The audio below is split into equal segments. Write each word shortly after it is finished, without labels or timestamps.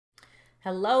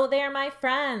Hello there, my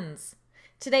friends.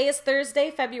 Today is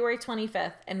Thursday, February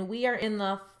 25th, and we are in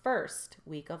the first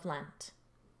week of Lent.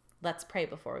 Let's pray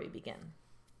before we begin.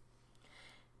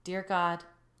 Dear God,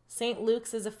 St.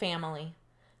 Luke's is a family.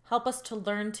 Help us to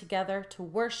learn together, to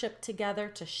worship together,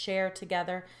 to share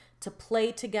together, to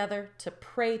play together, to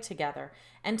pray together,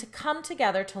 and to come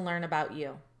together to learn about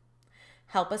you.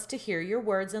 Help us to hear your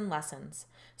words and lessons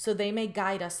so they may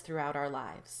guide us throughout our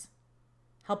lives.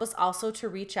 Help us also to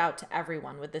reach out to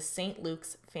everyone with this St.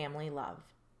 Luke's family love.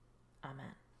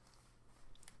 Amen.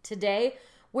 Today,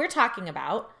 we're talking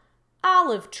about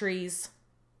olive trees.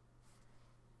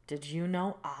 Did you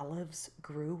know olives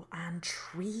grew on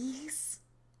trees?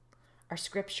 Our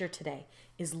scripture today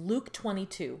is Luke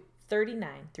 22,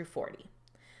 39 through 40.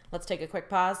 Let's take a quick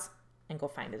pause and go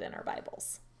find it in our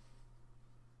Bibles.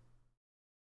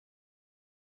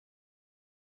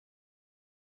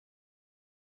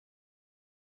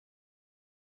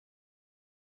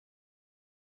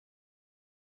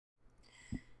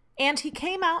 And he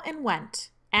came out and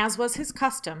went, as was his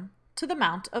custom, to the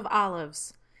Mount of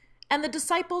Olives. And the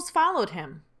disciples followed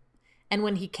him. And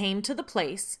when he came to the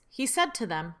place, he said to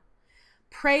them,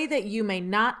 "Pray that you may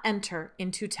not enter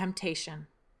into temptation."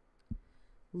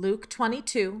 Luke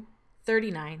 22,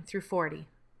 39 through 40.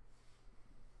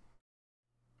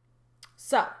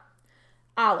 So,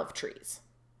 olive trees.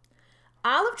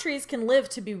 Olive trees can live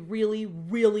to be really,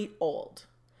 really old.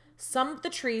 Some of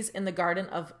the trees in the Garden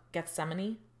of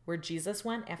Gethsemane, where Jesus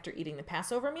went after eating the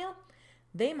Passover meal,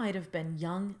 they might have been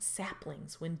young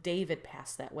saplings when David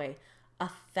passed that way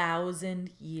 1,000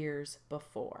 years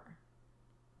before.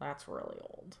 That's really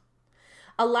old.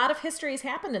 A lot of history has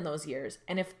happened in those years,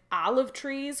 and if olive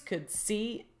trees could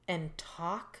see and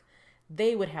talk,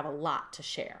 they would have a lot to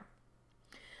share.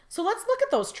 So let's look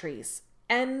at those trees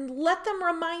and let them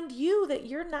remind you that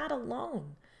you're not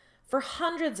alone. For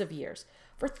hundreds of years,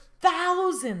 for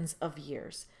thousands of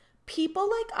years, people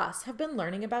like us have been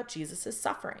learning about Jesus'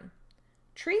 suffering.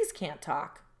 Trees can't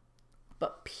talk,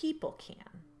 but people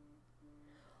can.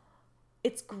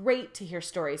 It's great to hear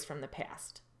stories from the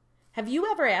past. Have you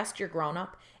ever asked your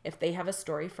grown-up if they have a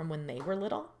story from when they were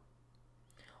little?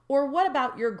 Or what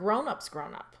about your grown-up's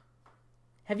grown-up?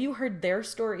 Have you heard their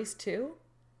stories too?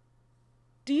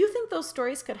 Do you think those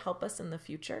stories could help us in the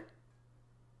future?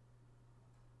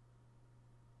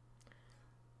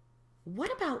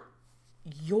 What about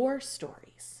your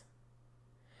stories?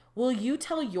 Will you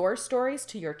tell your stories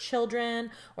to your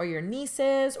children or your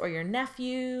nieces or your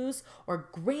nephews or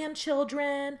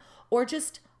grandchildren or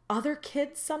just other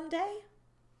kids someday?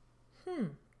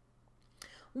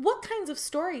 What kinds of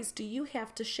stories do you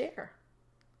have to share?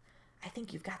 I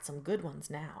think you've got some good ones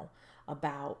now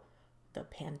about the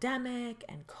pandemic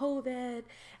and COVID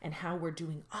and how we're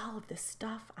doing all of this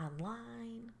stuff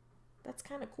online. That's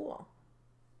kind of cool.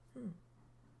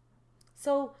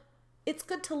 So it's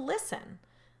good to listen,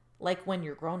 like when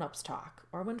your grown-ups talk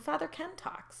or when Father Ken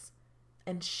talks,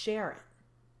 and share it.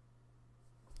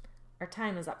 Our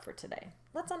time is up for today.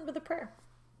 Let's end with a prayer.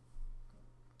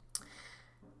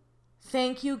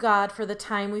 Thank you, God, for the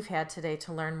time we've had today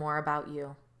to learn more about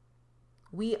you.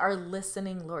 We are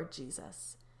listening, Lord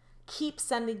Jesus. Keep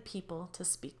sending people to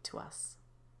speak to us.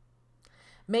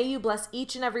 May you bless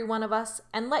each and every one of us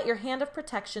and let your hand of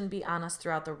protection be on us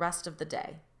throughout the rest of the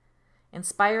day.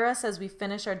 Inspire us as we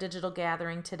finish our digital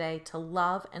gathering today to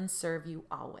love and serve you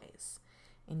always.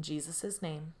 In Jesus'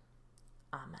 name,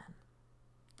 amen.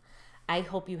 I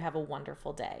hope you have a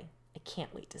wonderful day. I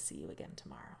can't wait to see you again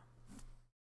tomorrow.